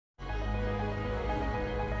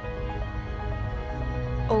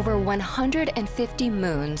Over 150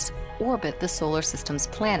 moons orbit the solar system's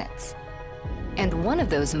planets, and one of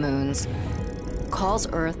those moons calls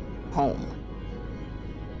Earth home.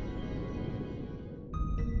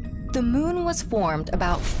 The moon was formed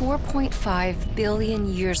about 4.5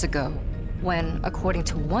 billion years ago when, according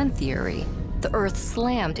to one theory, the Earth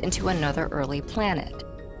slammed into another early planet.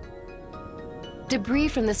 Debris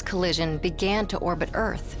from this collision began to orbit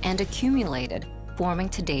Earth and accumulated, forming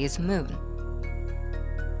today's moon.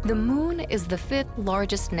 The moon is the fifth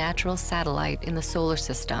largest natural satellite in the solar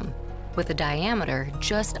system, with a diameter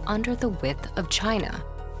just under the width of China.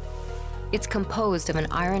 It's composed of an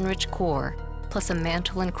iron-rich core, plus a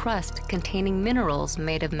mantle and crust containing minerals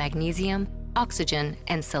made of magnesium, oxygen,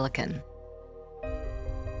 and silicon.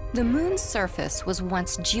 The moon's surface was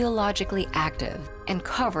once geologically active and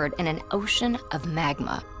covered in an ocean of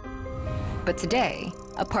magma. But today,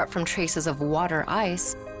 apart from traces of water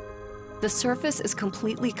ice, the surface is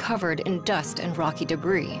completely covered in dust and rocky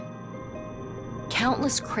debris.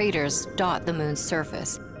 Countless craters dot the moon's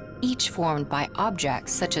surface, each formed by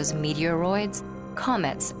objects such as meteoroids,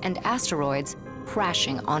 comets, and asteroids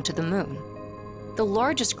crashing onto the moon. The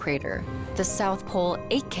largest crater, the South Pole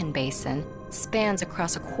Aitken Basin, spans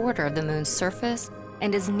across a quarter of the moon's surface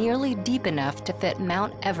and is nearly deep enough to fit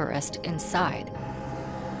Mount Everest inside.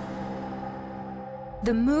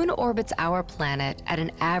 The moon orbits our planet at an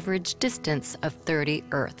average distance of 30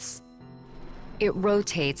 Earths. It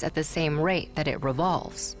rotates at the same rate that it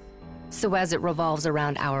revolves. So as it revolves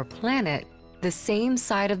around our planet, the same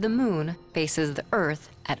side of the moon faces the Earth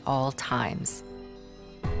at all times.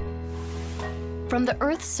 From the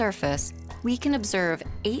Earth's surface, we can observe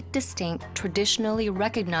 8 distinct, traditionally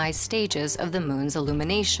recognized stages of the moon's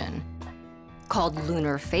illumination. Called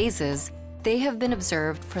lunar phases, they have been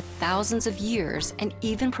observed for thousands of years and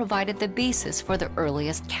even provided the basis for the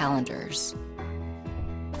earliest calendars.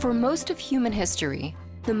 For most of human history,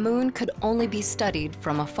 the moon could only be studied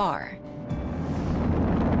from afar.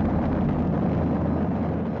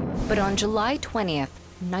 But on July 20th,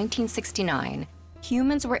 1969,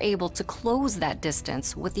 humans were able to close that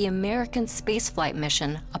distance with the American spaceflight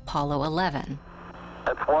mission Apollo 11.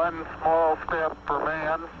 That's one small step for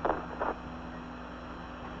man,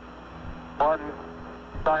 one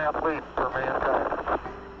giant leap for mankind.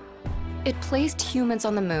 It placed humans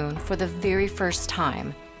on the moon for the very first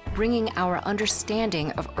time, bringing our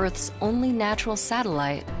understanding of Earth's only natural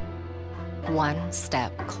satellite one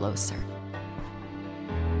step closer.